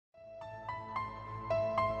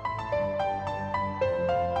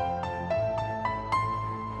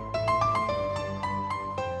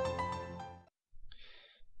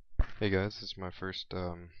Hey guys, this is my first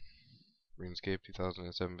Runescape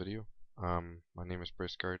 2007 video. My name is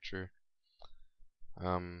Brisk Archer.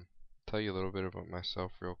 Tell you a little bit about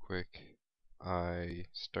myself real quick. I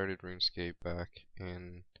started Runescape back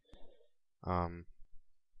in I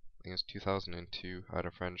think it's 2002. I had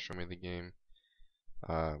a friend show me the game.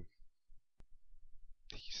 Uh,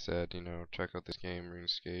 he said, check out this game,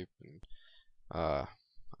 Runescape, and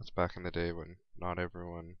that's back in the day when not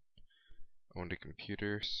everyone owned a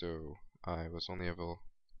computer, so I was only able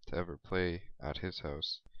to ever play at his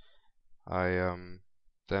house. I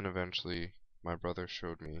then eventually my brother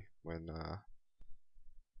showed me when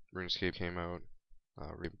RuneScape came out.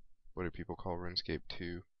 What do people call RuneScape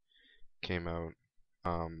 2 came out.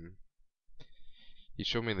 Um, he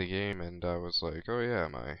showed me the game and I was like, oh yeah,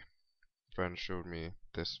 my friend showed me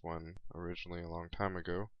this one originally a long time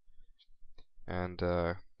ago. And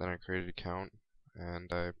then I created an account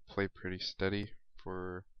and I played pretty steady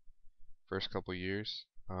for first couple years.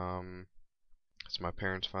 So my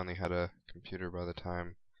parents finally had a computer by the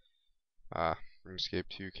time RuneScape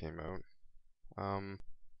 2 came out. I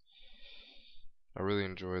really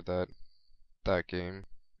enjoyed that game.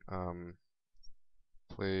 Um,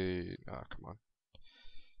 played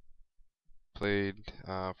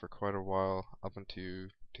for quite a while up until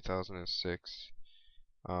 2006.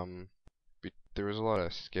 There was a lot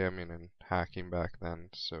of scamming and hacking back then,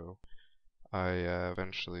 so I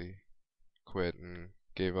eventually quit and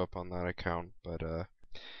gave up on that account, but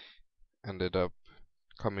ended up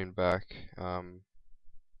coming back. I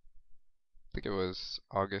think it was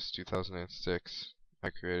August 2006.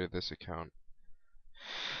 I created this account,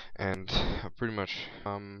 and I pretty much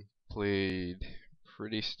played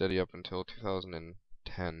pretty steady up until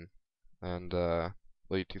 2010, and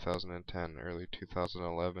late 2010, early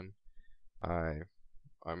 2011. I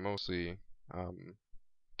I mostly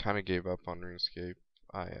kind of gave up on RuneScape.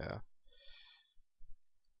 I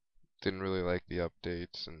didn't really like the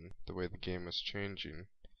updates and the way the game was changing,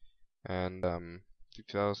 and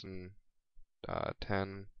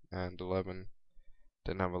 2010 and 11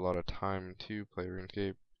 didn't have a lot of time to play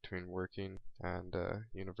RuneScape between working and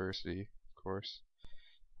university, of course.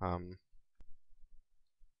 Um,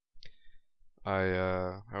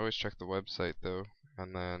 I always check the website though,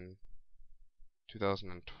 and then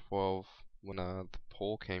 2012 when the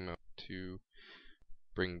poll came out to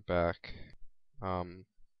bring back um,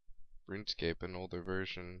 RuneScape, an older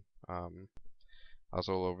version, I was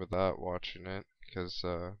all over that watching it because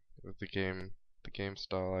with the game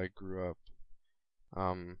style I grew up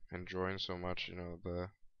enjoying so much, the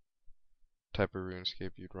type of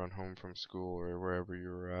RuneScape you'd run home from school or wherever you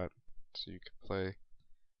were at so you could play.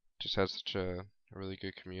 Just had such a really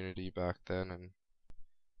good community back then, and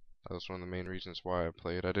that was one of the main reasons why I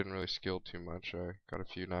played. I didn't really skill too much. I got a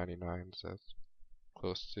few 99s. That's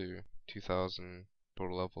close to 2,000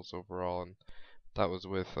 total levels overall, and that was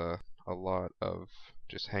with a lot of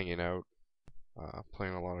just hanging out,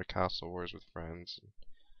 playing a lot of Castle Wars with friends, and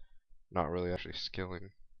not really actually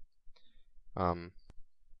skilling. Um,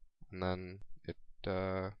 and then it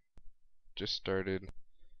just started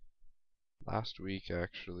last week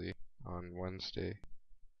actually, on Wednesday,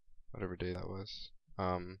 whatever day that was.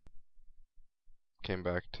 Came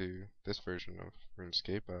back to this version of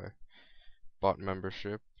RuneScape. I bought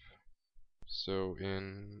membership, so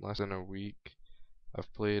in less than a week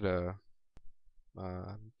I've played a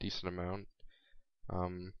decent amount.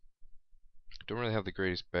 Don't really have the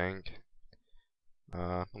greatest bank.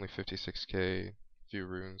 Only 56k, few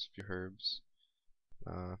runes, few herbs.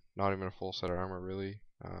 Not even a full set of armor really.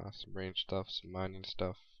 Some range stuff, some mining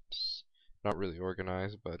stuff. It's not really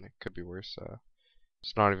organized, but it could be worse.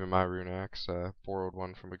 It's not even my rune axe. Borrowed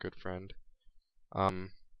one from a good friend.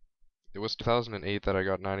 It was 2008 that I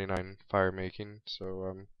got 99 fire making, so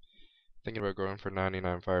I'm thinking about going for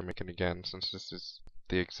 99 fire making again, since this is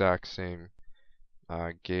the exact same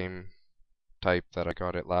game type that I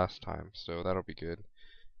got it last time, so that'll be good.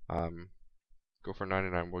 Go for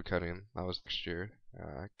 99 woodcutting. That was next year.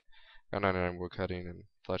 Got 99 woodcutting and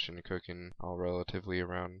fletching and cooking all relatively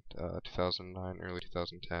around 2009, early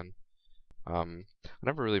 2010. I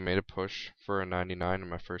never really made a push for a 99 in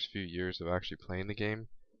my first few years of actually playing the game.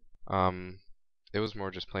 It was more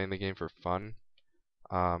just playing the game for fun.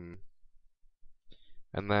 And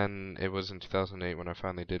then it was in 2008 when I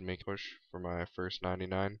finally did make a push for my first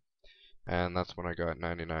 99, and that's when I got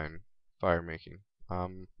 99 fire making. I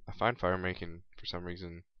find fire making for some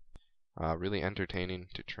reason really entertaining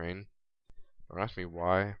to train. Don't ask me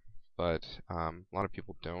why, but a lot of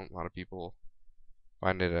people don't. A lot of people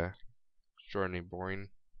find it extraordinarily boring.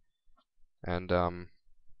 And I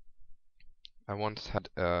once had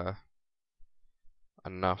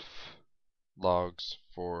enough logs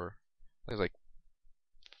for, I think it's like,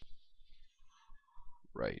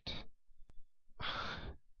 right.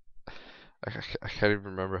 I can't even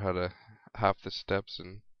remember how to, half the steps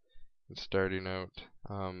in starting out,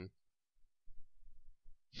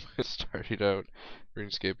 starting out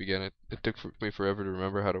RuneScape again. It took me forever to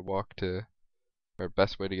remember how to walk to, or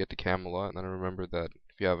best way to get to Camelot, and then I remembered that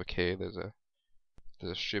if you have a K, there's a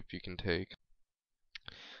ship you can take.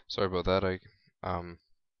 Sorry about that.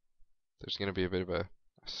 There's gonna be a bit of a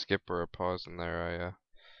skip or a pause in there. I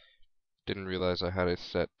didn't realize I had it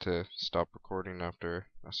set to stop recording after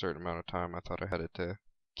a certain amount of time. I thought I had it to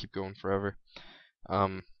keep going forever.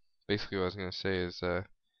 Basically what I was gonna say is,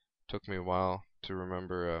 took me a while to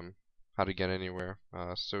remember how to get anywhere.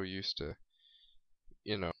 So used to,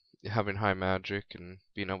 you know, having high magic and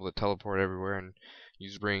being able to teleport everywhere and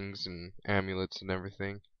use rings and amulets and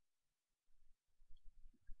everything.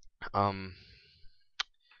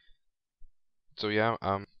 So yeah,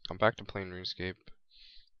 I'm back to playing RuneScape.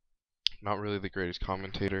 Not really the greatest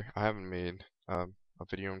commentator. I haven't made a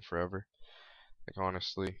video in forever. Like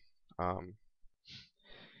honestly, I'm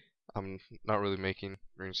not really making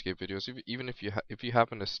RuneScape videos. Even if you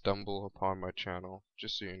happen to stumble upon my channel,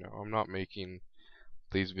 just so you know, I'm not making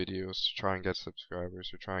these videos to try and get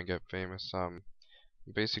subscribers or try and get famous. I'm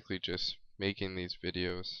basically just making these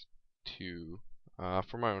videos to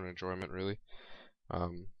for my own enjoyment, really.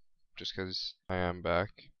 Just because I am back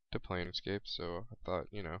to playing RuneScape, so I thought,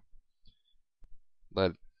 you know,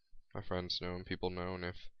 let my friends know and people know, and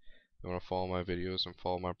if they want to follow my videos and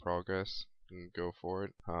follow my progress, and go for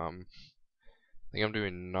it. I think I'm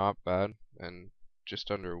doing not bad, and just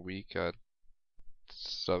under a week at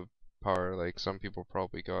subpar. Like some people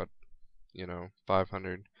probably got, you know,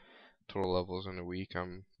 500 total levels in a week.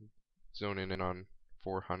 I'm zoning in on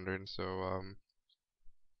 400, so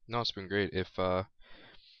no, it's been great.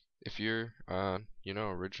 If you're you know,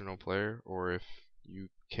 original player, or if you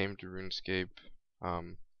came to RuneScape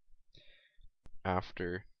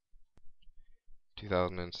after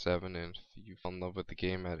 2007 and if you fell in love with the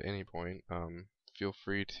game at any point, feel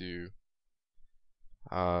free to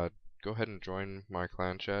go ahead and join my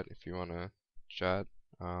clan chat if you want to chat,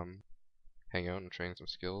 hang out and train some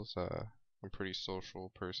skills. I'm a pretty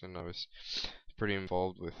social person. I was pretty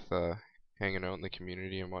involved with hanging out in the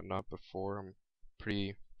community and whatnot before. I'm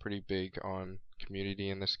pretty big on community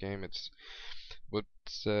in this game. It's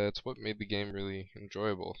what made the game really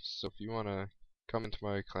enjoyable. So if you want to come into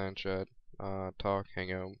my clan chat, talk,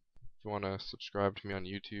 hang out. If you want to subscribe to me on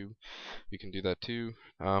YouTube, you can do that too.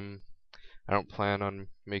 I don't plan on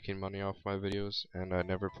making money off my videos, and I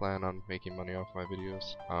never plan on making money off my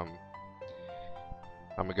videos.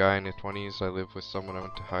 I'm a guy in his 20s. I live with someone I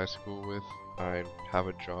went to high school with. I have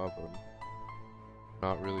a job. I'm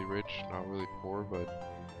not really rich, not really poor, but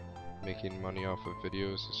making money off of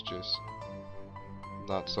videos is just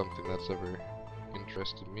not something that's ever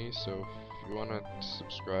interested me. So if you want to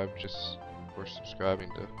subscribe, just for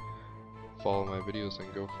subscribing to follow my videos,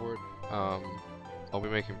 and go for it. I'll be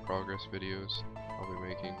making progress videos. I'll be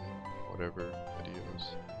making whatever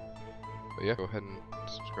videos. But yeah, go ahead and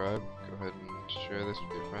subscribe. Go ahead and share this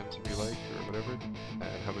with your friends if you like, or whatever.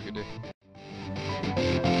 And have a good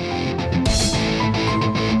day.